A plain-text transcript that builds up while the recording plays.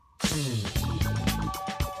You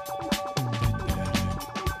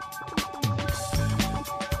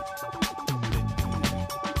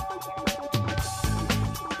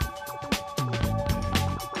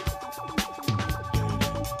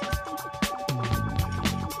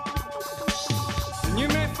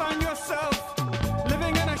may find yourself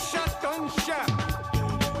living in a shotgun shack,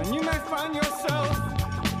 and you may find yourself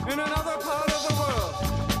in another part of the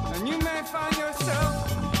world, and you may find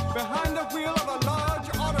yourself behind the wheel of a large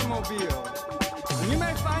automobile, and you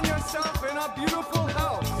may find yourself in a beautiful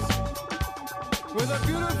house with a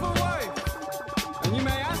beautiful wife, and you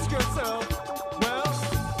may ask yourself, well,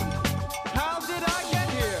 how did I get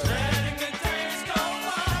here? Letting the days go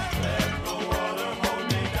by, let the water hold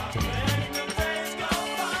me down. Letting the days go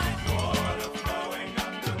by, water flowing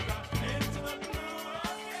underground into the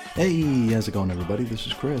blue. Hey, how's it going, everybody? This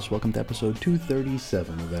is Chris. Welcome to episode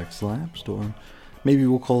 237 of X-Lapsed, or maybe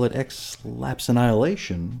we'll call it X-Lapse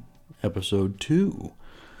Annihilation, episode 2.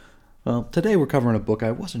 Well, today we're covering a book I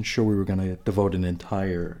wasn't sure we were going to devote an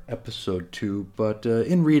entire episode to, but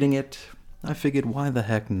in reading it, I figured why the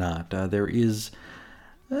heck not? There is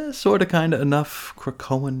sort of kind of enough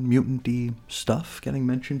Krakoan mutant-y stuff getting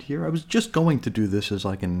mentioned here. I was just going to do this as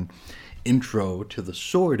like an intro to the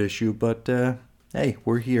Sword issue, but hey,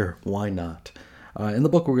 we're here. Why not? And the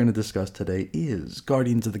book we're going to discuss today is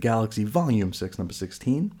Guardians of the Galaxy Volume 6, number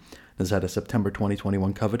 16. This had a September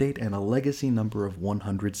 2021 cover date and a legacy number of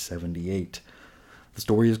 178. The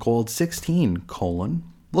story is called 16,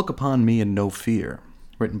 Look Upon Me in No Fear.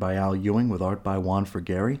 Written by Al Ewing with art by Juan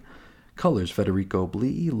Frigeri. Colors Federico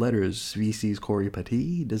Blee. Letters VC's Corey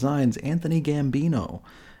Petit. Designs Anthony Gambino.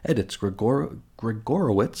 Edits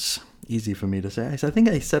Gregorowitz. Easy for me to say. I think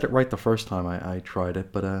I said it right the first time I tried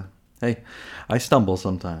it, but hey, I stumble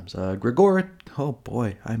sometimes. Oh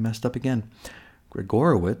boy, I messed up again.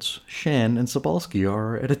 Gregorowitz, Shan, and Sobalski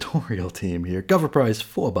are our editorial team here. Cover price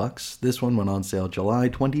 $4. This one went on sale July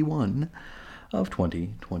 21 of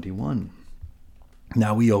 2021.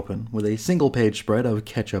 Now we open with a single-page spread of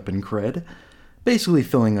Ketchup and Cred, basically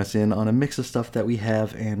filling us in on a mix of stuff that we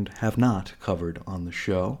have and have not covered on the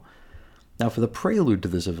show. Now for the prelude to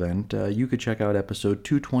this event, you could check out episode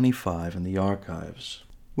 225 in the archives.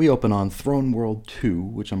 We open on Throne World 2,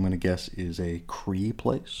 which I'm going to guess is a Kree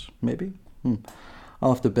place, maybe?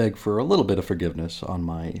 I'll have to beg for a little bit of forgiveness on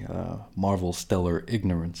my Marvel Stellar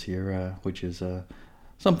ignorance here, which is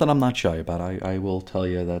something I'm not shy about. I will tell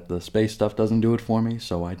you that the space stuff doesn't do it for me,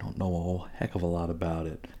 so I don't know a whole heck of a lot about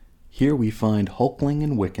it. Here we find Hulkling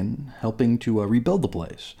and Wiccan helping to rebuild the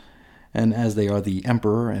place. And as they are the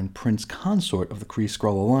Emperor and Prince Consort of the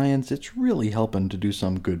Kree-Skrull Alliance, it's really helping to do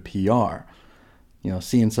some good PR. You know,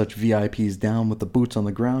 seeing such VIPs down with the boots on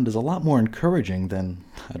the ground is a lot more encouraging than,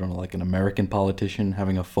 I don't know, like an American politician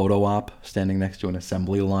having a photo op standing next to an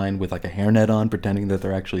assembly line with like a hairnet on pretending that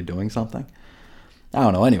they're actually doing something. I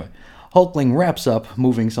don't know, anyway. Hulkling wraps up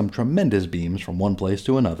moving some tremendous beams from one place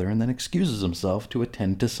to another and then excuses himself to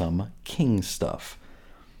attend to some king stuff.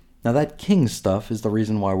 Now that king stuff is the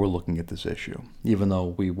reason why we're looking at this issue, even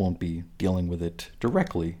though we won't be dealing with it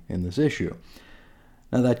directly in this issue.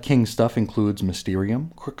 Now that king stuff includes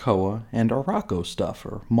Mysterium, Krakoa, and Arakko stuff,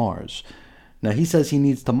 or Mars. Now he says he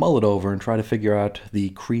needs to mull it over and try to figure out the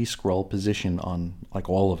Kree-Skrull position on, like,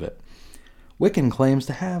 all of it. Wiccan claims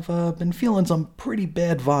to have been feeling some pretty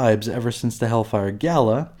bad vibes ever since the Hellfire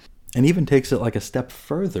Gala, and even takes it like a step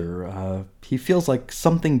further. He feels like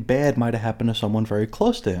something bad might have happened to someone very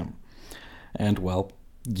close to him. And, well,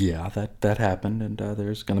 yeah, that happened, and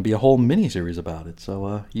there's going to be a whole miniseries about it,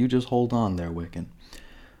 so you just hold on there, Wiccan.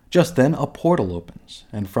 Just then, a portal opens,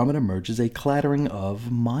 and from it emerges a clattering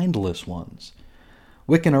of mindless ones.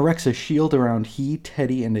 Wiccan erects a shield around he,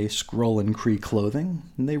 Teddy, and a Skrull in Kree clothing,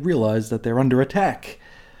 and they realize that they're under attack.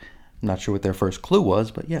 Not sure what their first clue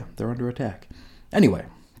was, but yeah, they're under attack. Anyway,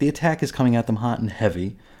 the attack is coming at them hot and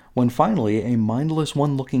heavy, when finally a mindless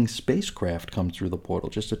one-looking spacecraft comes through the portal.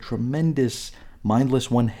 Just a tremendous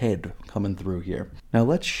mindless one head coming through here. Now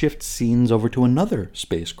let's shift scenes over to another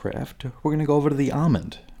spacecraft. We're going to go over to the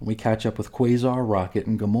Amond. We catch up with Quasar, Rocket,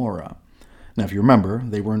 and Gamora. Now if you remember,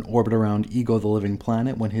 they were in orbit around Ego the Living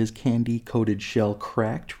Planet when his candy-coated shell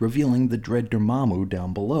cracked, revealing the dread Dormammu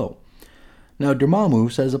down below. Now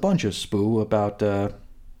Dormammu says a bunch of spoo about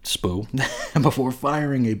spoo before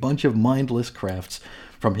firing a bunch of mindless crafts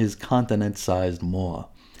from his continent-sized maw.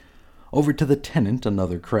 Over to the Tenant,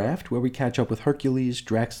 another craft, where we catch up with Hercules,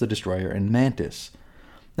 Drax the Destroyer, and Mantis.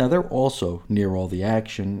 Now they're also near all the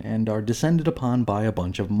action, and are descended upon by a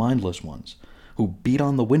bunch of mindless ones, who beat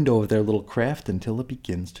on the window of their little craft until it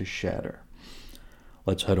begins to shatter.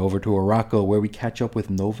 Let's head over to Arakko, where we catch up with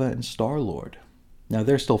Nova and Star-Lord. Now,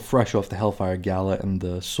 they're still fresh off the Hellfire Gala and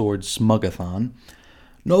the Sword Smugathon.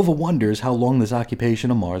 Nova wonders how long this occupation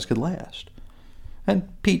of Mars could last. And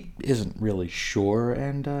Pete isn't really sure,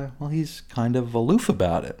 and, he's kind of aloof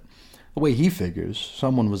about it. The way he figures,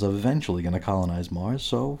 someone was eventually going to colonize Mars,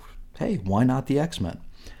 so, hey, why not the X-Men?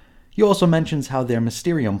 He also mentions how their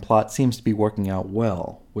Mysterium plot seems to be working out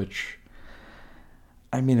well, which,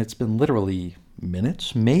 it's been literally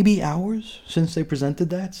minutes, maybe hours, since they presented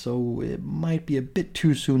that, so it might be a bit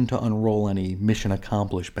too soon to unroll any mission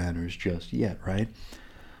accomplished banners just yet, right?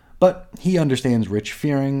 But he understands Rich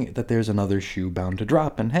fearing that there's another shoe bound to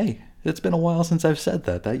drop, and hey, it's been a while since I've said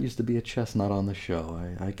that. That used to be a chestnut on the show.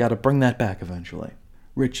 I gotta bring that back eventually.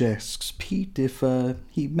 Rich asks Pete if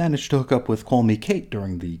he managed to hook up with Call Me Kate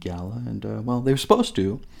during the gala, and, they were supposed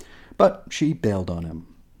to, but she bailed on him.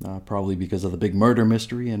 Probably because of the big murder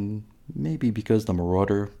mystery, and maybe because the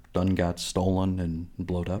Marauder done got stolen and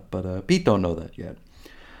blowed up, but Pete don't know that yet.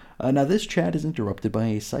 Now, this chat is interrupted by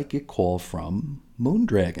a psychic call from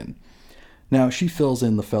Moondragon. Now, she fills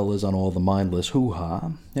in the fellas on all the mindless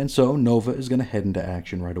hoo-ha, and so Nova is going to head into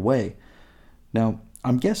action right away. Now,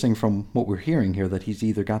 I'm guessing from what we're hearing here that he's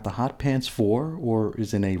either got the hot pants for or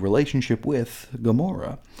is in a relationship with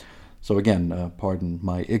Gamora. So again, pardon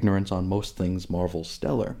my ignorance on most things Marvel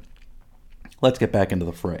stellar. Let's get back into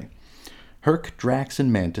the fray. Herc, Drax,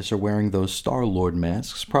 and Mantis are wearing those Star-Lord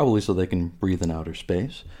masks, probably so they can breathe in outer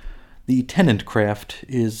space. The Tenant craft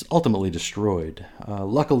is ultimately destroyed.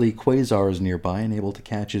 Luckily, Quasar is nearby and able to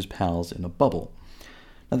catch his pals in a bubble.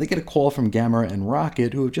 Now, they get a call from Gamma and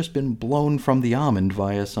Rocket, who have just been blown from the Almond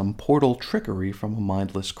via some portal trickery from a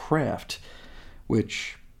mindless craft,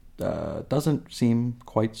 which doesn't seem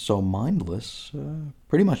quite so mindless.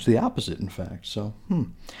 Pretty much the opposite, in fact. So,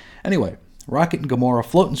 Anyway, Rocket and Gamora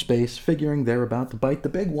float in space, figuring they're about to bite the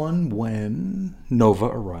big one when Nova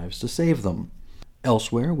arrives to save them.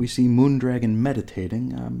 Elsewhere, we see Moondragon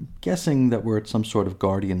meditating. I'm guessing that we're at some sort of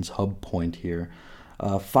Guardians hub point here.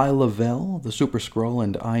 Phyla-Vell, the Super Skrull,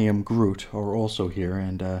 and I Am Groot are also here,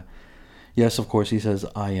 and yes, of course, he says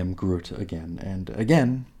I Am Groot again. And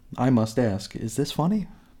again, I must ask, is this funny?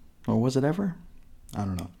 Or was it ever? I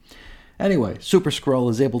don't know. Anyway, Super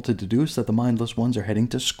Skrull is able to deduce that the Mindless Ones are heading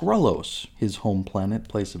to Skrullos, his home planet,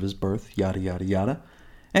 place of his birth, yada yada yada.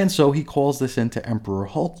 And so he calls this in to Emperor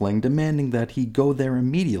Hulkling, demanding that he go there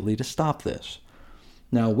immediately to stop this.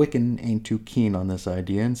 Now, Wiccan ain't too keen on this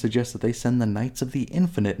idea and suggests that they send the Knights of the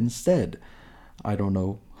Infinite instead. I don't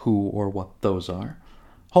know who or what those are.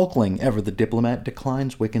 Hulkling, ever the diplomat,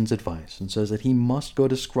 declines Wiccan's advice and says that he must go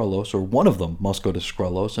to Skrullos, or one of them must go to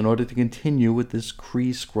Skrullos, in order to continue with this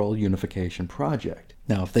Kree-Skrull unification project.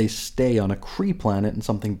 Now, if they stay on a Kree planet and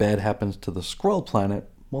something bad happens to the Skrull planet,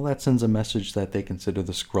 well, that sends a message that they consider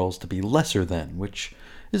the Skrulls to be lesser than, which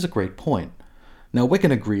is a great point. Now,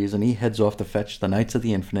 Wiccan agrees, and he heads off to fetch the Knights of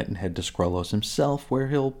the Infinite and head to Skrullos himself, where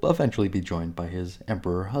he'll eventually be joined by his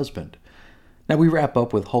Emperor husband. Now, we wrap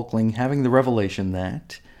up with Hulkling having the revelation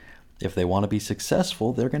that, if they want to be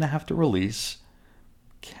successful, they're going to have to release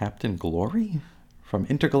Captain Glory from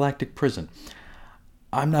Intergalactic Prison.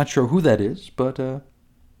 I'm not sure who that is, but okie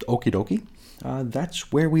dokie.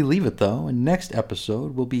 That's where we leave it, though, and next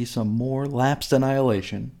episode will be some more Lapsed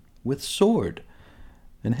Annihilation with Sword.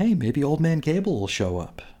 And hey, maybe Old Man Cable will show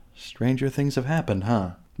up. Stranger things have happened,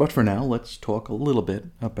 huh? But for now, let's talk a little bit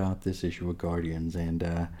about this issue of Guardians,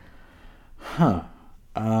 and,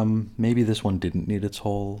 maybe this one didn't need its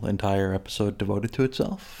whole entire episode devoted to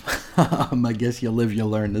itself. I guess you live, you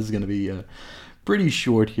learn. This is going to be pretty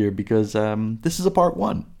short here because this is a part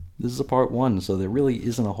one. This is a part one, so there really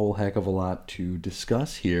isn't a whole heck of a lot to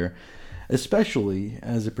discuss here, especially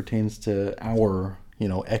as it pertains to our,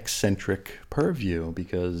 eccentric purview,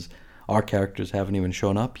 because our characters haven't even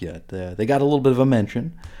shown up yet. They got a little bit of a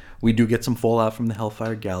mention. We do get some fallout from the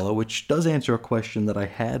Hellfire Gala, which does answer a question that I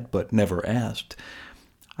had but never asked.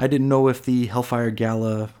 I didn't know if the Hellfire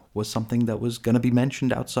Gala was something that was going to be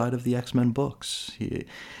mentioned outside of the X-Men books.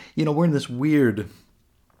 We're in this weird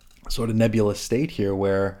sort of nebulous state here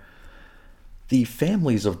where the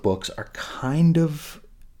families of books are kind of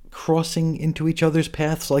crossing into each other's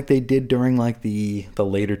paths like they did during like the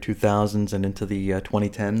later 2000s and into the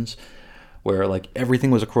 2010s, where like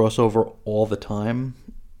everything was a crossover all the time.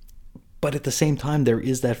 But at the same time, there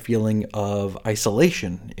is that feeling of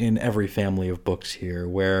isolation in every family of books here,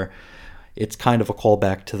 where it's kind of a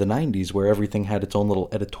callback to the 90s, where everything had its own little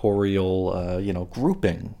editorial,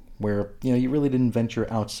 grouping, where, you really didn't venture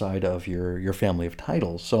outside of your family of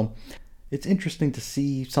titles. So it's interesting to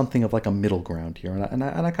see something of like a middle ground here, and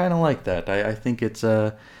I kind of like that. I think it's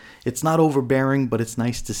not overbearing, but it's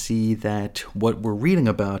nice to see that what we're reading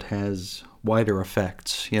about has wider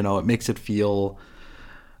effects. You know, it makes it feel,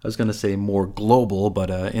 I was going to say more global, but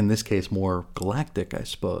in this case more galactic, I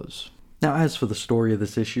suppose. Now, as for the story of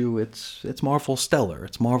this issue, it's Marvel stellar.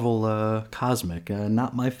 It's Marvel cosmic.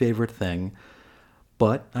 Not my favorite thing.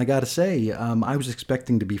 But I gotta say, I was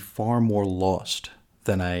expecting to be far more lost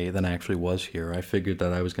than I actually was here. I figured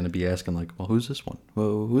that I was going to be asking, like, well, who's this one?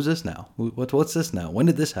 Well, who's this now? What's this now? When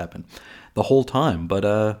did this happen? The whole time. But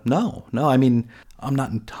no. I mean, I'm not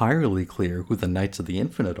entirely clear who the Knights of the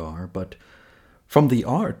Infinite are, but from the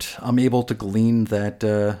art, I'm able to glean that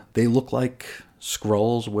they look like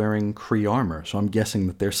Skrulls wearing Kree armor. So I'm guessing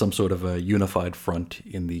that there's some sort of a unified front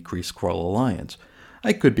in the Kree-Skrull alliance.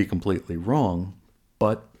 I could be completely wrong,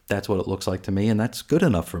 but that's what it looks like to me, and that's good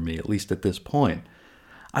enough for me, at least at this point.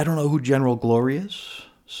 I don't know who General Glory is,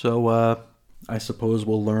 so I suppose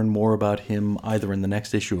we'll learn more about him either in the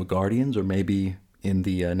next issue of Guardians or maybe in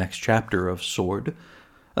the next chapter of Sword.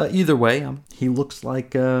 Either way, he looks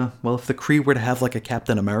like, well, if the Kree were to have like a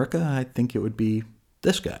Captain America, I think it would be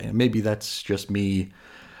this guy. And maybe that's just me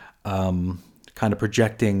kind of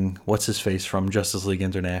projecting what's-his-face from Justice League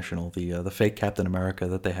International, the fake Captain America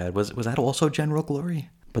that they had. Was that also General Glory?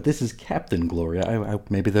 But this is Captain Glory.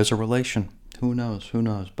 Maybe there's a relation. Who knows?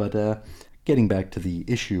 But getting back to the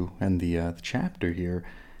issue and the chapter here,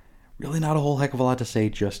 really not a whole heck of a lot to say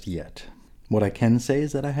just yet. What I can say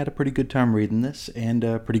is that I had a pretty good time reading this, and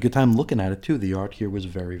a pretty good time looking at it too. The art here was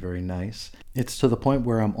very, very nice. It's to the point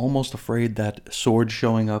where I'm almost afraid that Sword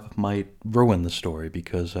showing up might ruin the story,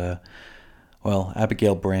 because well,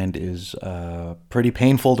 Abigail Brand is pretty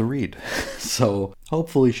painful to read. So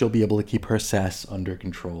hopefully she'll be able to keep her sass under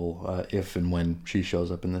control if and when she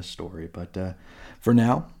shows up in this story. But for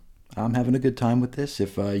now, I'm having a good time with this.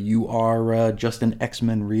 If you are just an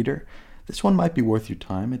X-Men reader, this one might be worth your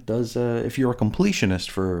time. It does. If you're a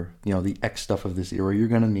completionist for the X stuff of this era, you're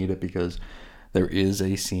going to need it, because there is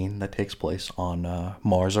a scene that takes place on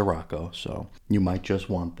Mars Arakko, so you might just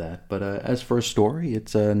want that. But as for a story,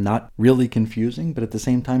 it's not really confusing, but at the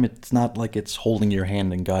same time, it's not like it's holding your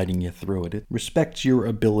hand and guiding you through it. It respects your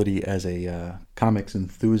ability as a comics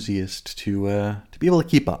enthusiast to be able to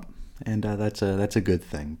keep up, and that's a good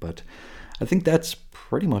thing. But I think that's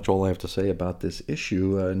pretty much all I have to say about this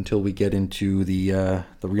issue until we get into the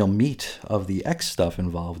real meat of the X stuff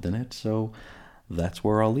involved in it. So that's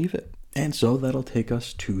where I'll leave it. And so that'll take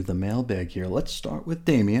us to the mailbag here. Let's start with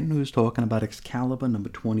Damien, who's talking about Excalibur number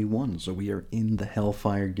 21. So we are in the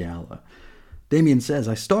Hellfire Gala. Damien says,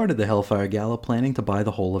 I started the Hellfire Gala planning to buy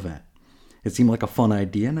the whole event. It seemed like a fun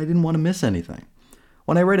idea, and I didn't want to miss anything.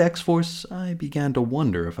 When I read X-Force, I began to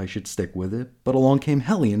wonder if I should stick with it, but along came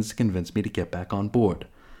Hellions to convince me to get back on board.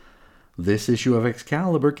 This issue of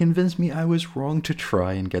Excalibur convinced me I was wrong to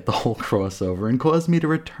try and get the whole crossover, and caused me to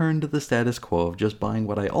return to the status quo of just buying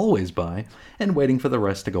what I always buy and waiting for the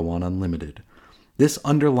rest to go on unlimited. This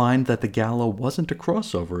underlined that the Gala wasn't a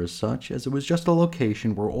crossover as such, as it was just a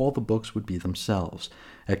location where all the books would be themselves.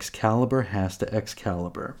 Excalibur has to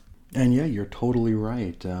Excalibur. And yeah, you're totally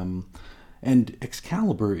right. And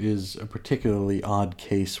Excalibur is a particularly odd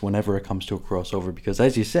case whenever it comes to a crossover, because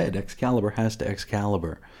as you said, Excalibur has to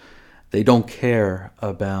Excalibur. They don't care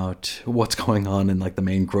about what's going on in like the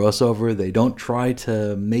main crossover. They don't try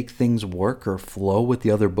to make things work or flow with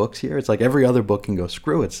the other books here. It's like every other book can go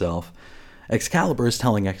screw itself. Excalibur is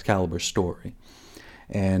telling Excalibur's story.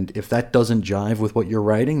 And if that doesn't jive with what you're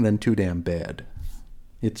writing, then too damn bad.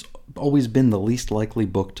 It's always been the least likely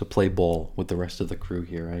book to play ball with the rest of the crew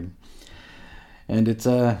here. And it's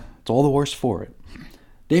all the worse for it.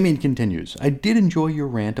 Damien continues, I did enjoy your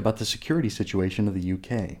rant about the security situation of the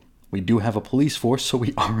UK. We do have a police force, so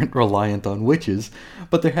we aren't reliant on witches,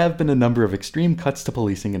 but there have been a number of extreme cuts to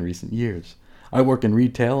policing in recent years. I work in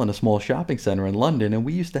retail in a small shopping center in London, and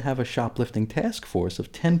we used to have a shoplifting task force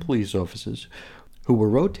of 10 police officers who were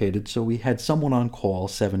rotated, so we had someone on call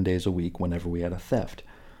 7 days a week whenever we had a theft.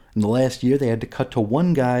 In the last year, they had to cut to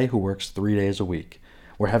one guy who works 3 days a week.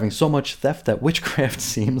 We're having so much theft that witchcraft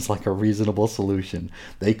seems like a reasonable solution.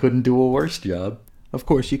 They couldn't do a worse job. Of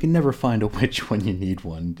course, you can never find a witch when you need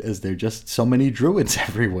one, as there are just so many druids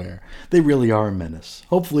everywhere. They really are a menace.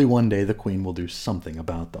 Hopefully one day the Queen will do something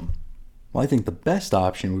about them. Well, I think the best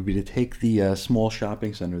option would be to take the small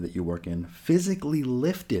shopping center that you work in, physically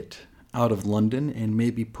lift it out of London, and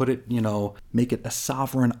maybe put it, make it a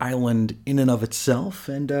sovereign island in and of itself,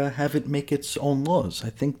 and have it make its own laws.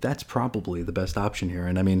 I think that's probably the best option here.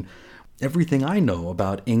 And I mean, everything I know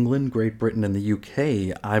about England, Great Britain, and the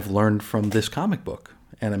UK, I've learned from this comic book.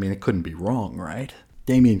 And I mean, it couldn't be wrong, right?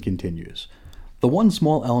 Damien continues. The one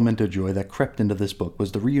small element of joy that crept into this book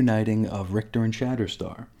was the reuniting of Richter and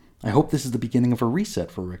Shatterstar. I hope this is the beginning of a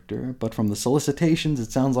reset for Richter, but from the solicitations,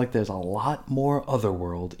 it sounds like there's a lot more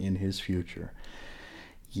Otherworld in his future.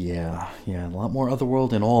 Yeah, a lot more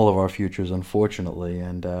Otherworld in all of our futures, unfortunately,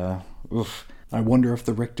 and, I wonder if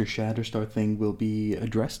the Richter Shatterstar thing will be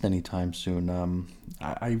addressed anytime soon.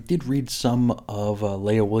 I did read some of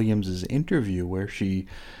Leah Williams' interview where she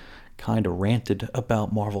kind of ranted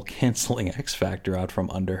about Marvel canceling X-Factor out from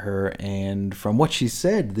under her, and from what she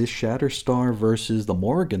said, this Shatterstar versus the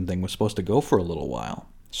Morrigan thing was supposed to go for a little while.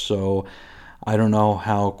 So I don't know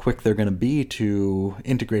how quick they're going to be to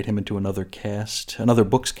integrate him into another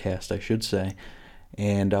book's cast, I should say,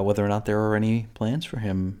 and whether or not there are any plans for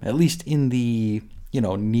him, at least in the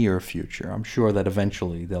near future. I'm sure that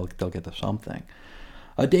eventually they'll get to something.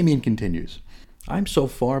 Damian continues. I'm so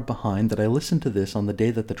far behind that I listened to this on the day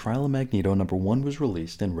that the Trial of Magneto #1 was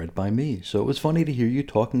released and read by me, so it was funny to hear you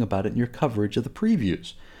talking about it in your coverage of the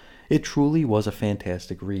previews. It truly was a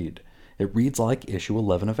fantastic read. It reads like issue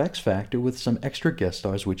 11 of X-Factor with some extra guest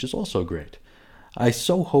stars, which is also great. I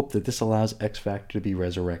so hope that this allows X-Factor to be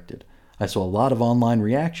resurrected. I saw a lot of online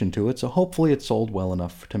reaction to it, so hopefully it sold well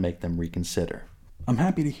enough to make them reconsider. I'm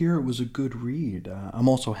happy to hear it was a good read. I'm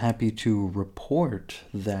also happy to report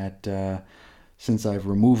that since I've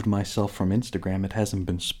removed myself from Instagram, it hasn't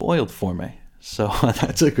been spoiled for me. So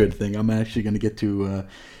that's a good thing. I'm actually going to get to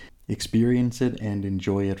experience it and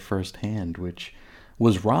enjoy it firsthand, which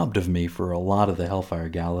was robbed of me for a lot of the Hellfire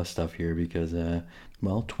Gala stuff here because,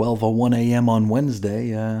 12:01 a.m. on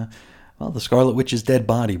Wednesday, the Scarlet Witch's dead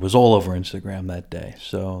body was all over Instagram that day.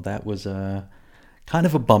 So that was kind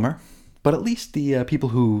of a bummer. But at least the people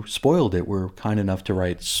who spoiled it were kind enough to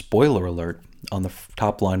write spoiler alert on the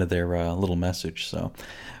top line of their little message. So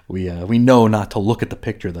we know not to look at the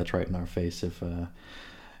picture that's right in our face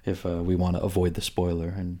if we want to avoid the spoiler.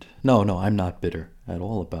 And no, I'm not bitter at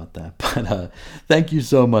all about that. But thank you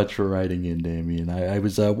so much for writing in, Damien. I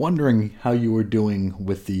was wondering how you were doing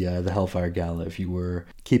with the Hellfire Gala, if you were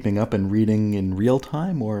keeping up and reading in real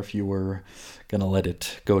time, or if you were going to let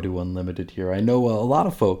it go to Unlimited here. I know a lot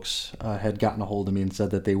of folks had gotten a hold of me and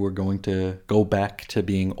said that they were going to go back to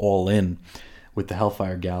being all in with the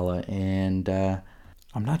Hellfire Gala, and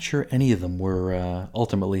I'm not sure any of them were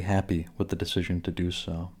ultimately happy with the decision to do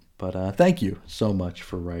so. But thank you so much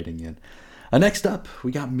for writing in. Next up,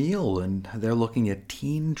 we got Meal, and they're looking at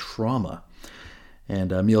teen trauma.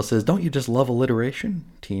 And Meal says, don't you just love alliteration?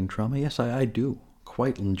 Teen trauma? Yes, I do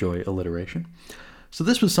quite enjoy alliteration. So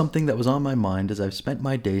this was something that was on my mind as I've spent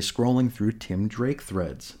my day scrolling through Tim Drake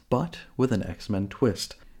threads, but with an X-Men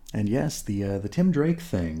twist. And yes, the Tim Drake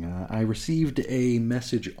thing. I received a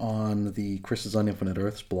message on the Crisis on Infinite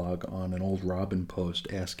Earths blog on an old Robin post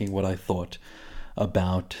asking what I thought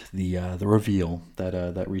about the reveal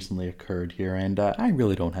that recently occurred here, and I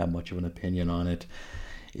really don't have much of an opinion on it.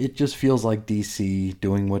 It just feels like DC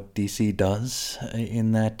doing what DC does,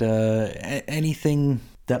 in that anything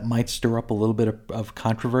that might stir up a little bit of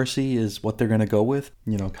controversy is what they're going to go with.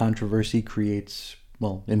 Controversy creates,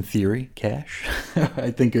 well, in theory, cash.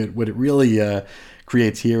 I think what it really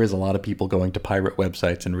creates here is a lot of people going to pirate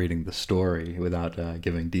websites and reading the story without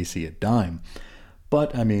giving DC a dime.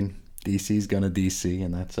 But, I mean, DC's gonna DC,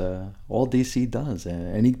 and that's all DC does.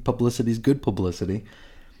 Any publicity is good publicity.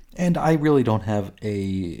 And I really don't have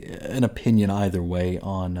an opinion either way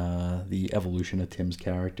on the evolution of Tim's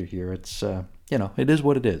character here. It's, it is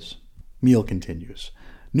what it is. Meal continues.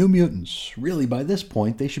 New Mutants. Really, by this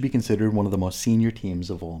point, they should be considered one of the most senior teams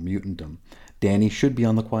of all mutantdom. Danny should be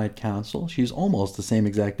on the Quiet Council. She's almost the same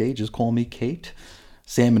exact age as Call Me Kate.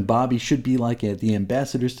 Sam and Bobby should be like the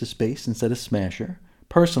ambassadors to space instead of Smasher.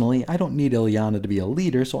 Personally, I don't need Illyana to be a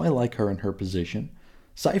leader, so I like her in her position.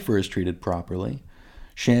 Cypher is treated properly.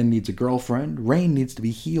 Shan needs a girlfriend. Rain needs to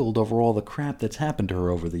be healed over all the crap that's happened to her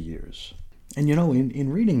over the years. And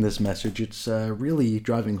in reading this message, it's really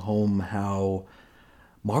driving home how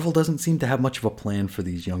Marvel doesn't seem to have much of a plan for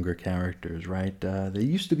these younger characters, right? There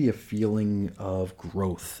used to be a feeling of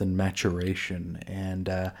growth and maturation,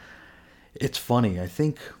 and it's funny. I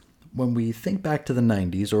think when we think back to the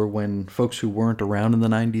 90s, or when folks who weren't around in the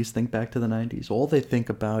 90s think back to the 90s, all they think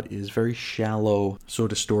about is very shallow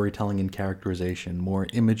sort of storytelling and characterization, more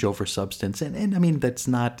image over substance. And I mean, that's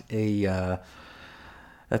not an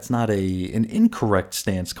incorrect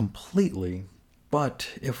stance completely. But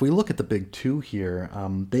if we look at the big two here,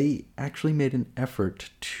 they actually made an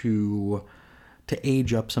effort to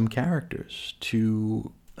age up some characters,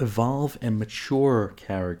 to evolve and mature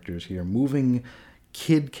characters here, moving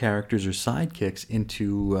kid characters or sidekicks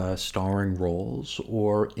into starring roles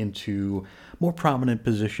or into more prominent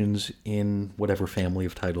positions in whatever family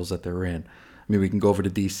of titles that they're in. I I mean, we can go over to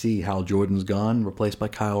DC. Hal Jordan's gone, replaced by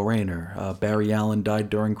Kyle Rayner. Barry Allen died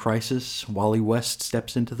during Crisis. Wally West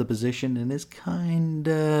steps into the position and is kind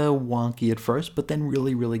of wonky at first, but then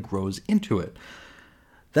really, really grows into it.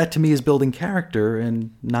 That to me is building character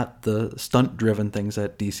and not the stunt-driven things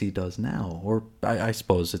that DC does now. Or I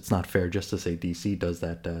suppose it's not fair just to say DC does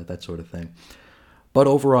that sort of thing. But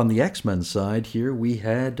over on the X-Men side here, we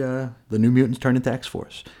had the New Mutants turn into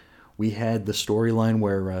X-Force. We had the storyline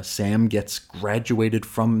where Sam gets graduated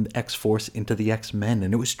from X-Force into the X-Men,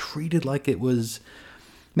 and it was treated like it was,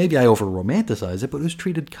 maybe I over-romanticize it, but it was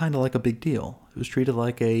treated kind of like a big deal. It was treated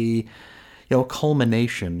like a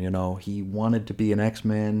culmination. He wanted to be an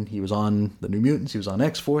X-Men, he was on the New Mutants, he was on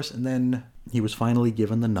X-Force, and then he was finally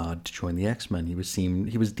given the nod to join the X-Men.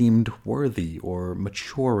 He was deemed worthy or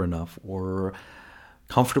mature enough or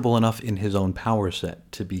comfortable enough in his own power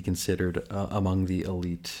set to be considered among the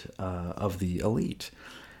elite of the elite.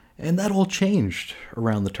 And that all changed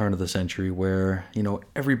around the turn of the century where,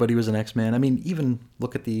 everybody was an X-Man. I mean, even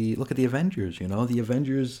look at the Avengers, The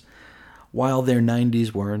Avengers, while their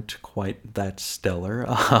 90s weren't quite that stellar,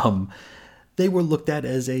 they were looked at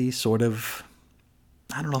as a sort of,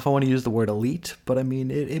 I don't know if I want to use the word elite, but I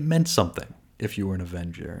mean, it meant something. If you were an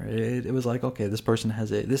Avenger, it was like, okay, this person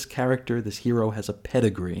this character, this hero has a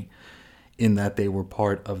pedigree in that they were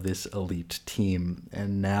part of this elite team.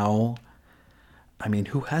 And now, I mean,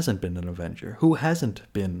 who hasn't been an Avenger? Who hasn't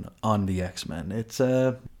been on the X-Men? It's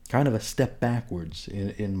kind of a step backwards,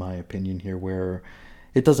 in my opinion here, where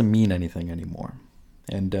it doesn't mean anything anymore.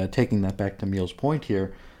 And taking that back to Meal's point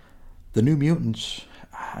here, the New Mutants,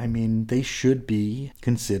 I mean, they should be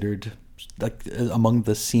considered like among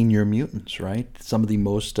the senior mutants, right? Some of the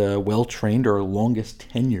most well-trained or longest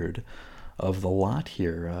tenured of the lot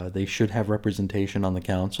here. They should have representation on the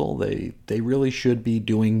council. They really should be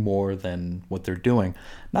doing more than what they're doing.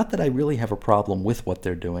 Not that I really have a problem with what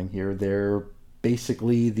they're doing here. They're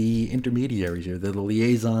basically the intermediaries here. They're the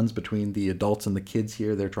liaisons between the adults and the kids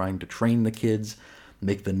here. They're trying to train the kids,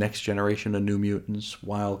 make the next generation of New Mutants,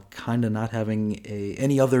 while kind of not having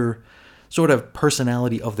any other sort of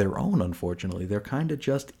personality of their own, unfortunately. They're kind of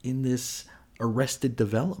just in this arrested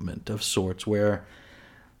development of sorts where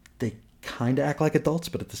they kind of act like adults,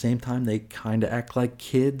 but at the same time they kind of act like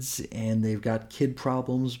kids, and they've got kid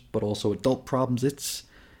problems, but also adult problems. It's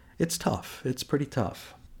tough. It's pretty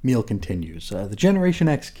tough. Meal continues. The Generation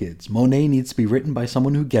X kids. Monet needs to be written by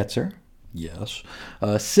someone who gets her. Yes.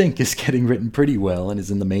 Sync is getting written pretty well and is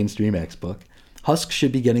in the mainstream X book. Husk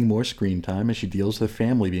should be getting more screen time as she deals with her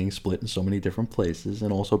family being split in so many different places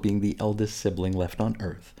and also being the eldest sibling left on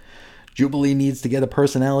Earth. Jubilee needs to get a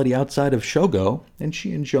personality outside of Shogo, and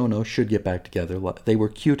she and Jono should get back together. They were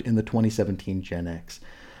cute in the 2017 Gen X.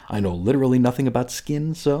 I know literally nothing about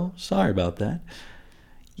Skin, so sorry about that.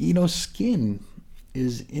 Skin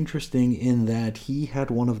is interesting in that he had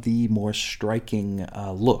one of the more striking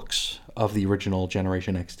looks of the original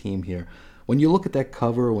Generation X team here. When you look at that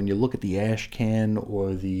cover, when you look at the ash can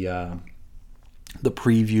or the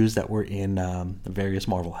previews that were in the various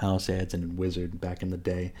Marvel House ads and in Wizard back in the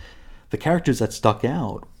day, the characters that stuck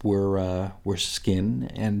out were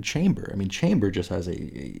Skin and Chamber. I mean, Chamber just has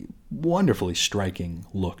a wonderfully striking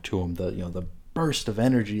look to him. The burst of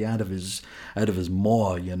energy out of his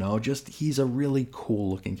maw. He's a really cool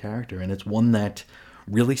looking character, and it's one that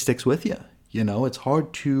really sticks with you. It's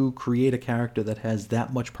hard to create a character that has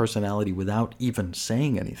that much personality without even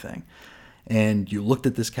saying anything. And you looked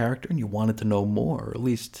at this character and you wanted to know more, or at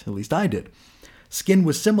least I did. Skin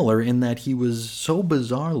was similar in that he was so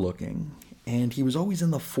bizarre looking, and he was always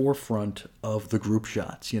in the forefront of the group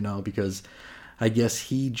shots, because I guess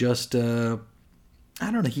he just,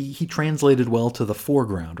 he translated well to the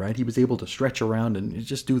foreground, right? He was able to stretch around and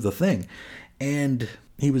just do the thing. And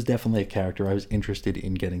he was definitely a character I was interested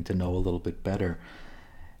in getting to know a little bit better.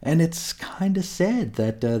 And it's kind of sad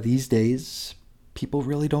that these days people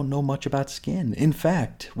really don't know much about Skin. In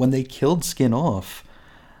fact, when they killed Skin off,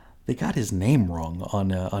 they got his name wrong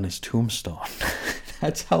on his tombstone.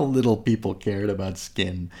 That's how little people cared about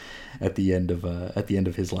Skin at the end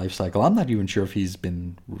of his life cycle. I'm not even sure if he's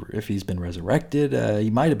been resurrected.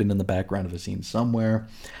 He might have been in the background of a scene somewhere.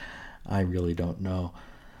 I really don't know.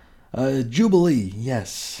 Jubilee,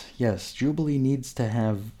 yes, Jubilee needs to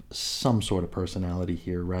have some sort of personality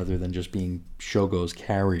here rather than just being Shogo's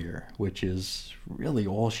carrier, which is really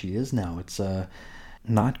all she is now. It's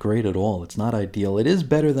not great at all. It's not ideal. It is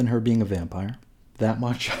better than her being a vampire. That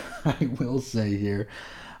much I will say here.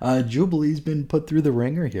 Jubilee's been put through the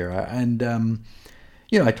ringer here, and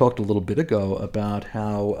I talked a little bit ago about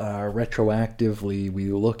how retroactively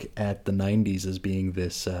we look at the 90s as being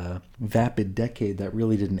this vapid decade that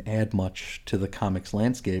really didn't add much to the comics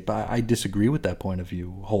landscape. I disagree with that point of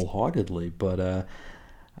view wholeheartedly, but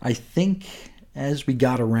I think as we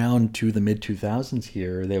got around to the mid-2000s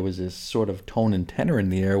here, there was this sort of tone and tenor in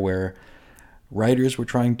the air where writers were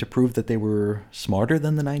trying to prove that they were smarter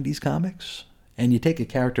than the 90s comics. And you take a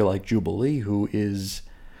character like Jubilee, who is...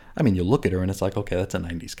 I mean, you look at her and it's like, okay, that's a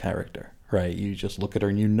 90s character, right? You just look at her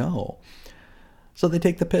and you know. So they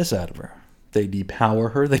take the piss out of her. They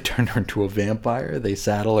depower her. They turn her into a vampire. They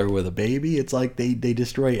saddle her with a baby. It's like they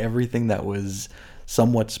destroy everything that was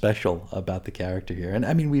somewhat special about the character here. And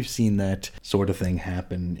I mean, we've seen that sort of thing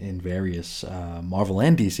happen in various Marvel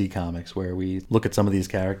and DC comics, where we look at some of these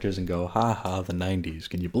characters and go, ha ha, the 90s.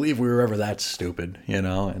 Can you believe we were ever that stupid?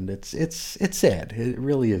 And it's sad. It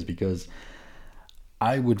really is, because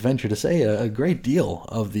I would venture to say a great deal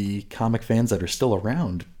of the comic fans that are still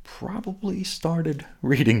around probably started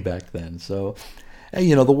reading back then. So,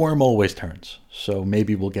 the worm always turns. So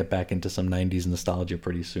maybe we'll get back into some 90s nostalgia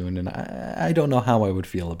pretty soon. And I don't know how I would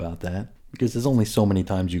feel about that, because there's only so many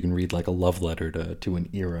times you can read like a love letter to an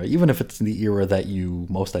era, even if it's the era that you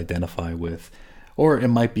most identify with. Or it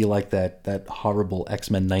might be like that horrible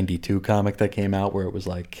X-Men 92 comic that came out where it was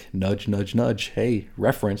like, nudge, nudge, nudge, hey,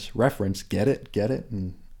 reference, get it,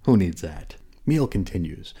 and who needs that? Meal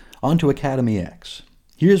continues. On to Academy X.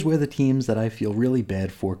 Here's where the teams that I feel really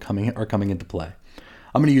bad for are coming into play.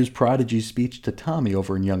 I'm going to use Prodigy's speech to Tommy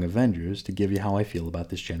over in Young Avengers to give you how I feel about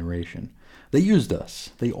this generation. They used us.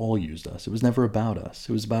 They all used us. It was never about us.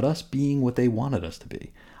 It was about us being what they wanted us to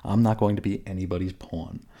be. I'm not going to be anybody's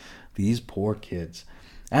pawn. These poor kids.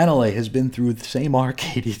 Anole has been through the same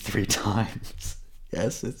arc 83 times.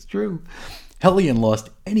 Yes, it's true. Hellion lost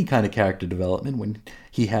any kind of character development when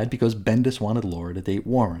he had because Bendis wanted Laura to date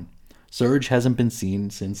Warren. Surge hasn't been seen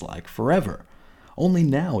since like forever. Only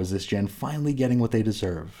now is this gen finally getting what they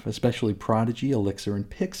deserve, especially Prodigy, Elixir, and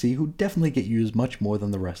Pixie, who definitely get used much more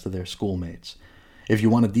than the rest of their schoolmates. If you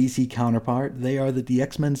want a DC counterpart, they are the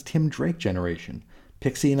X-Men's Tim Drake generation.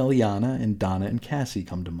 Pixie and Eliana and Donna and Cassie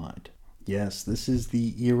come to mind. Yes, this is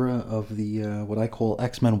the era of the what I call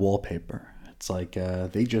X-Men wallpaper. It's like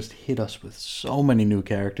they just hit us with so many new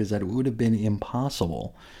characters that it would have been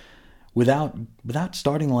impossible without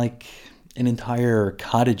starting like an entire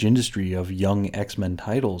cottage industry of young X-Men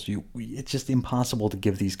titles. It's just impossible to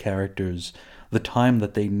give these characters the time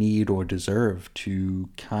that they need or deserve to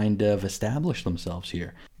kind of establish themselves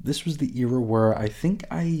here. This was the era where I think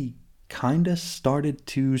I kind of started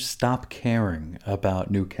to stop caring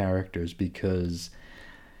about new characters because,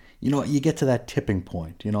 you get to that tipping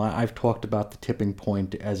point. I've talked about the tipping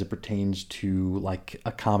point as it pertains to like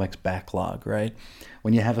a comics backlog, right?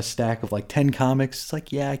 When you have a stack of like 10 comics, it's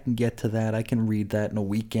like, yeah, I can get to that. I can read that in a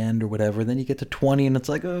weekend or whatever. Then you get to 20 and it's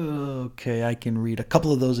like, oh, okay, I can read a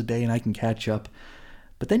couple of those a day and I can catch up.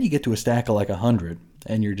 But then you get to a stack of like 100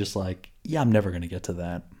 and you're just like, yeah, I'm never going to get to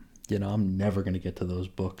that. I'm never going to get to those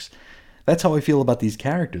books. That's how I feel about these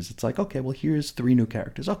characters. It's like, okay, well, here's 3 new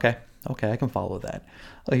characters. Okay, I can follow that.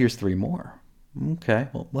 Oh, here's 3 more. Okay,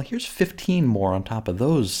 well, here's 15 more on top of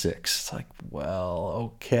those 6. It's like,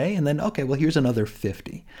 well, okay. And then, okay, well, here's another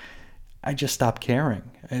 50. I just stopped caring.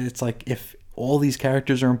 And it's like, if all these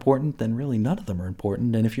characters are important, then really none of them are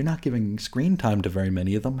important. And if you're not giving screen time to very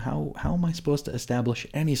many of them, how am I supposed to establish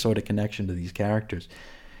any sort of connection to these characters?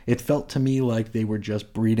 It felt to me like they were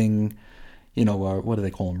just breeding... what do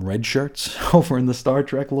they call them? Red shirts over in the Star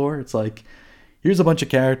Trek lore. It's like, here's a bunch of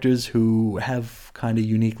characters who have kind of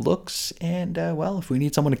unique looks, and, if we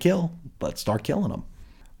need someone to kill, let's start killing them.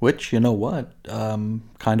 Which, kind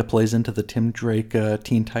of plays into the Tim Drake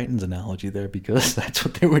Teen Titans analogy there, because that's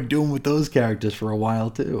what they were doing with those characters for a while,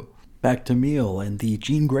 too. Back to Meal and the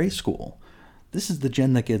Jean Grey School. This is the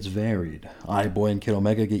gen that gets varied. Eye-Boy and Kid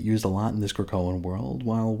Omega get used a lot in this Krakoan world,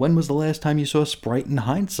 while when was the last time you saw Sprite and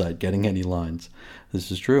Hindsight getting any lines?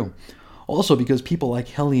 This is true. Also, because people like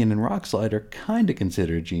Hellion and Rockslide are kind of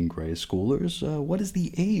considered Jean Grey schoolers, what is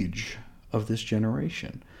the age of this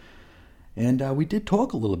generation? And we did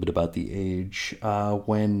talk a little bit about the age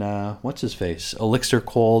when, what's-his-face, Elixir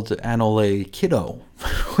called Anole Kiddo,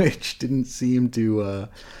 which didn't seem to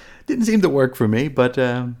work for me, but,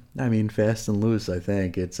 fast and loose, I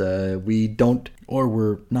think. It's, we don't, or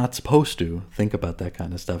we're not supposed to think about that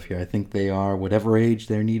kind of stuff here. I think they are whatever age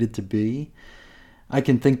they're needed to be. I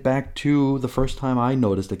can think back to the first time I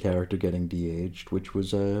noticed a character getting de-aged, which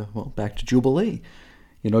was, back to Jubilee.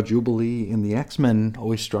 Jubilee in the X-Men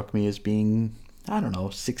always struck me as being,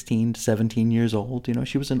 16 to 17 years old.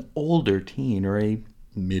 She was an older teen, or a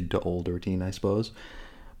mid to older teen, I suppose.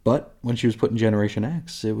 But when she was put in Generation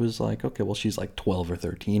X, it was like, okay, well, she's like 12 or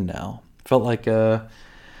 13 now. Felt like, I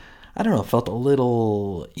don't know, felt a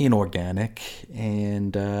little inorganic,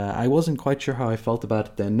 and I wasn't quite sure how I felt about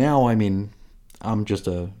it then. Now, I mean, I'm just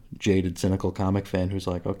a jaded, cynical comic fan who's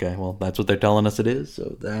like, okay, well, that's what they're telling us it is,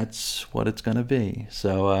 so that's what it's going to be.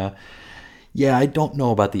 So, yeah, I don't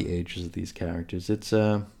know about the ages of these characters. It's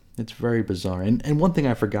very bizarre. And one thing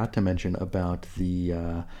I forgot to mention about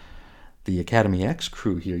the Academy X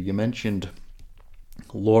crew here, you mentioned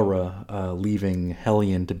Laura leaving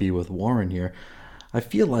Hellion to be with Warren here. I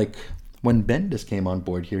feel like when Bendis came on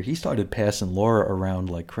board here, he started passing Laura around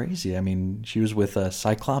like crazy. I mean, she was with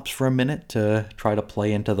Cyclops for a minute to try to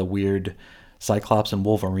play into the weird Cyclops and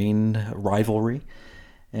Wolverine rivalry.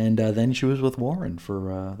 And then she was with Warren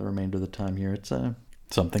for the remainder of the time here. It's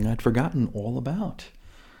something I'd forgotten all about.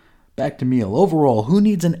 Back to Meal. Overall, who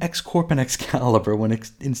needs an X-Corp and Excalibur when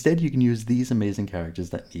instead you can use these amazing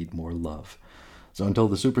characters that need more love? So until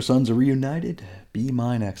the Super Sons are reunited, be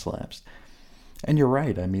mine, X-Lapsed. And you're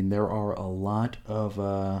right. I mean, there are a lot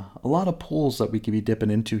of pools that we could be dipping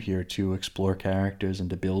into here to explore characters and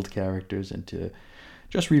to build characters and to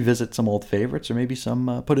just revisit some old favorites, or maybe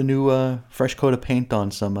some put a new fresh coat of paint on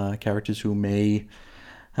some characters who may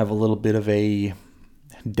have a little bit of a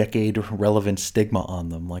decade-relevant stigma on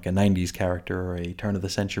them, like a 90s character or a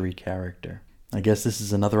turn-of-the-century character. I guess this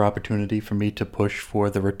is another opportunity for me to push for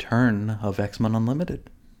the return of X-Men Unlimited.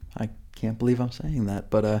 I can't believe I'm saying that,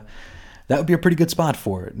 but that would be a pretty good spot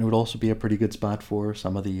for it. And it would also be a pretty good spot for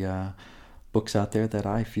some of the books out there that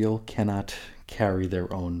I feel cannot carry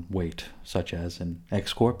their own weight, such as an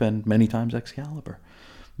X-Corp and many times Excalibur.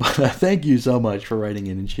 But thank you so much for writing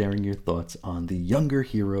in and sharing your thoughts on the younger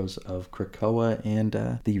heroes of Krakoa and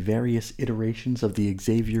the various iterations of the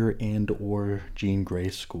Xavier and or Jean Grey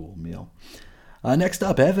school, Meal. Next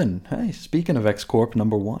up, Evan. Hey, speaking of X-Corp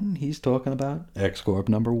number 1, he's talking about X-Corp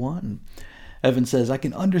number 1. Evan says, I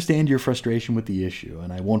can understand your frustration with the issue,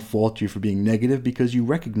 and I won't fault you for being negative because you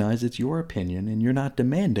recognize it's your opinion and you're not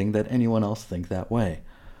demanding that anyone else think that way.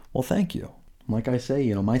 Well, thank you. Like I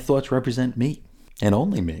say, my thoughts represent me, and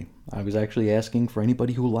only me. I was actually asking for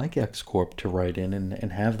anybody who like X-Corp to write in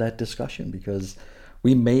and have that discussion, because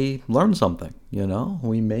we may learn something,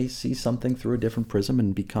 We may see something through a different prism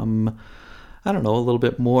and become, I don't know, a little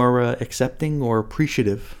bit more accepting or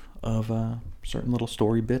appreciative of certain little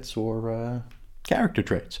story bits or character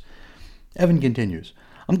traits. Evan continues,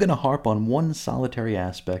 I'm going to harp on one solitary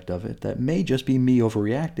aspect of it that may just be me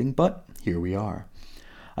overreacting, but here we are.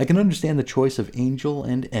 I can understand the choice of Angel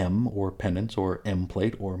and M, or Penance, or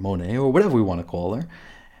M-Plate, or Monet, or whatever we want to call her,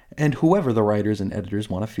 and whoever the writers and editors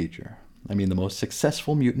want to feature. I mean, the most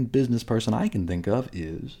successful mutant business person I can think of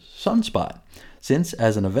is Sunspot, since,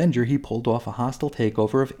 as an Avenger, he pulled off a hostile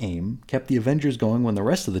takeover of AIM, kept the Avengers going when the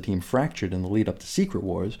rest of the team fractured in the lead-up to Secret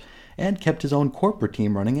Wars, and kept his own corporate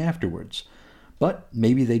team running afterwards. But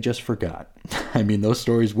maybe they just forgot. I mean, those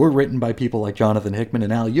stories were written by people like Jonathan Hickman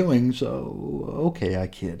and Al Ewing, so okay, I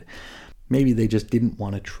kid. Maybe they just didn't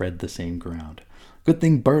want to tread the same ground. Good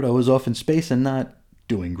thing Berto is off in space and not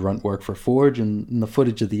doing grunt work for Forge and the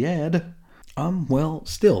footage of the ad. Well,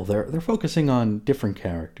 still, they're focusing on different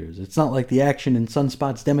characters. It's not like the action in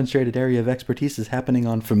Sunspot's demonstrated area of expertise is happening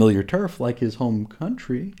on familiar turf like his home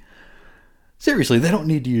country. Seriously, they don't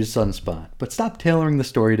need to use Sunspot, but stop tailoring the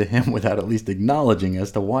story to him without at least acknowledging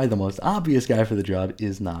as to why the most obvious guy for the job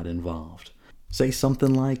is not involved. Say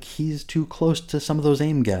something like he's too close to some of those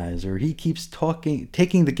AIM guys, or he keeps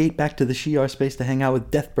taking the gate back to the Shi'ar space to hang out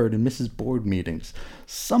with Deathbird and Mrs. Board meetings.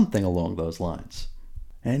 Something along those lines.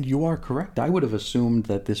 And you are correct. I would have assumed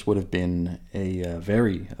that this would have been a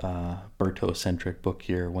very Berto-centric book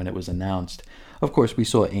here when it was announced. Of course, we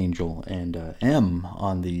saw Angel and M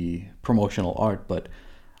on the promotional art, but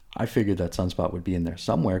I figured that Sunspot would be in there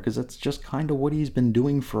somewhere because that's just kind of what he's been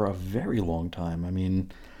doing for a very long time. I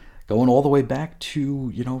mean, going all the way back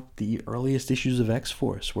to, the earliest issues of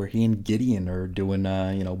X-Force, where he and Gideon are doing,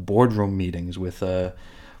 boardroom meetings with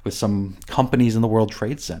some companies in the World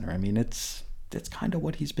Trade Center. I mean, it's kind of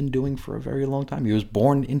what he's been doing for a very long time. He was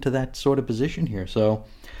born into that sort of position here, so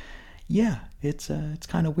yeah, it's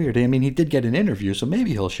kind of weird. I mean, he did get an interview, so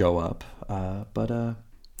maybe he'll show up, but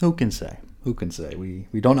who can say? Who can say?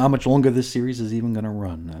 We don't know how much longer this series is even going to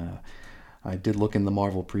run. I did look in the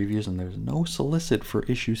Marvel previews, and there's no solicit for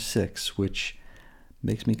issue 6, which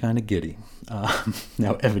makes me kind of giddy.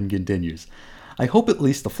 Now, Evan continues. I hope at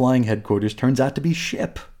least the flying headquarters turns out to be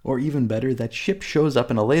SHIP, or even better, that SHIP shows up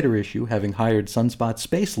in a later issue having hired Sunspot's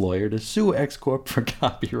space lawyer to sue X-Corp for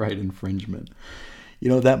copyright infringement.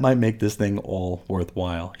 that might make this thing all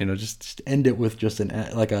worthwhile. Just end it with just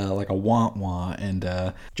like a wah-wah,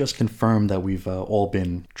 and just confirm that we've all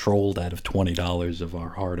been trolled out of $20 of our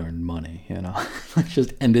hard-earned money. Let's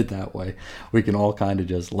just end it that way. We can all kind of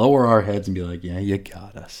just lower our heads and be like, yeah, you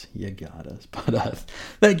got us. But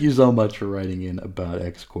thank you so much for writing in about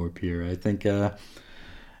X-Corp here. I think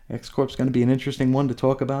X-Corp's going to be an interesting one to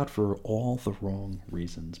talk about for all the wrong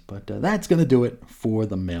reasons. But that's going to do it for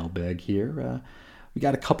the mailbag here. We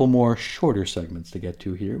got a couple more shorter segments to get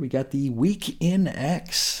to here. We got the Week in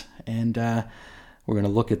X, and we're going to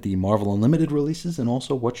look at the Marvel Unlimited releases and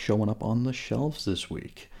also what's showing up on the shelves this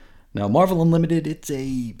week. Now, Marvel Unlimited, it's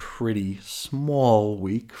a pretty small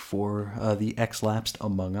week for the X-Lapsed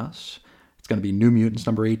Among Us. It's going to be New Mutants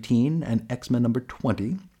number 18 and X-Men number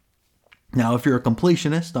 20. Now, if you're a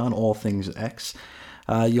completionist on all things X,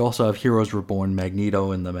 you also have Heroes Reborn,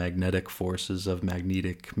 Magneto, and the magnetic forces of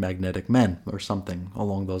magnetic men, or something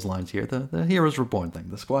along those lines here. The Heroes Reborn thing,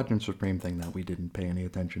 the Squadron Supreme thing that we didn't pay any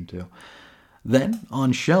attention to. Then,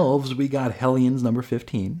 on shelves, we got Hellions number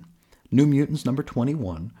 15, New Mutants number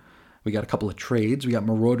 21. We got a couple of trades. We got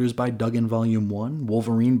Marauders by Duggan Volume 1,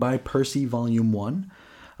 Wolverine by Percy Volume 1.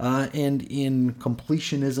 And in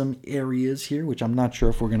completionism areas here, which I'm not sure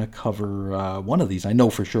if we're going to cover one of these. I know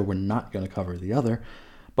for sure we're not going to cover the other.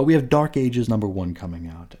 But we have Dark Ages number 1 coming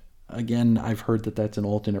out. Again, I've heard that that's an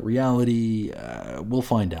alternate reality. We'll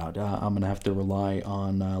find out. I'm going to have to rely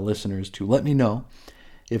on listeners to let me know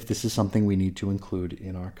if this is something we need to include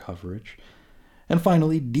in our coverage. And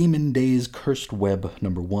finally, Demon Days Cursed Web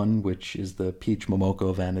number 1, which is the Peach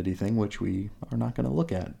Momoko Vanity thing, which we are not going to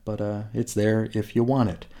look at, but it's there if you want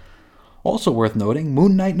it. Also worth noting,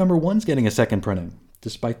 Moon Knight number 1 is getting a second printing,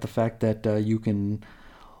 despite the fact that you can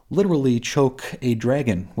literally choke a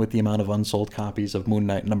dragon with the amount of unsold copies of Moon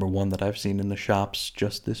Knight number 1 that I've seen in the shops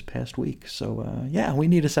just this past week. So yeah, we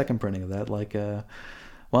need a second printing of that, like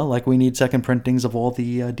we need second printings of all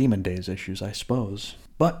the Demon Days issues, I suppose.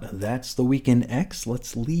 But that's the Week in X.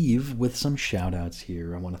 Let's leave with some shout-outs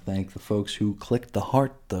here. I want to thank the folks who clicked the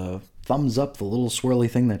heart, the thumbs up, the little swirly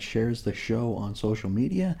thing that shares the show on social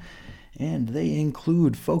media. And they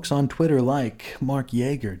include folks on Twitter like Mark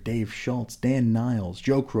Yeager, Dave Schultz, Dan Niles,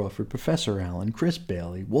 Joe Crawford, Professor Allen, Chris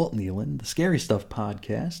Bailey, Walt Nealon, The Scary Stuff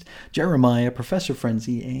Podcast, Jeremiah, Professor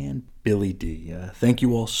Frenzy, and Billy D. Thank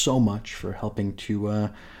you all so much for helping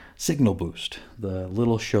to signal boost the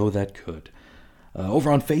little show that could.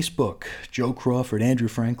 Over on Facebook, Joe Crawford, Andrew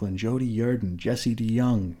Franklin, Jody Yurden, Jesse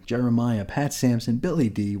DeYoung, Jeremiah, Pat Sampson, Billy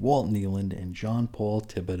D, Walt Nealand, and John Paul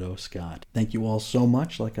Thibodeau Scott. Thank you all so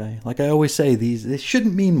much. Like I always say, this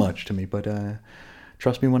shouldn't mean much to me, but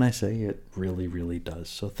trust me when I say it really, really does.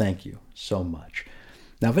 So thank you so much.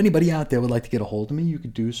 Now, if anybody out there would like to get a hold of me, you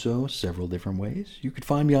could do so several different ways. You could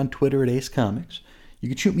find me on Twitter at Ace Comics. You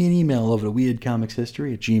can shoot me an email over to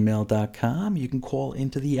weirdcomicshistory@gmail.com. You can call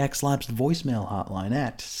into the X-Lapsed voicemail hotline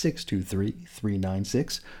at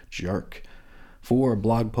 623-396-JERK. For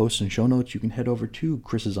blog posts and show notes, you can head over to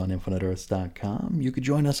chrisisoninfiniteearths.com. You could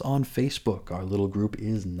join us on Facebook. Our little group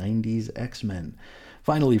is 90s X-Men.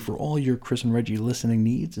 Finally, for all your Chris and Reggie listening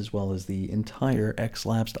needs, as well as the entire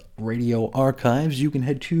X-Lapsed radio archives, you can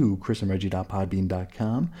head to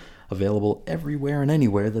chrisandreggie.podbean.com. Available everywhere and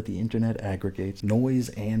anywhere that the internet aggregates noise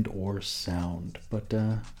and or sound. But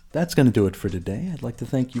that's going to do it for today. I'd like to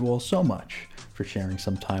thank you all so much for sharing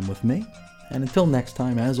some time with me. And until next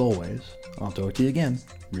time, as always, I'll talk to you again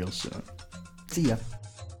real soon. See ya.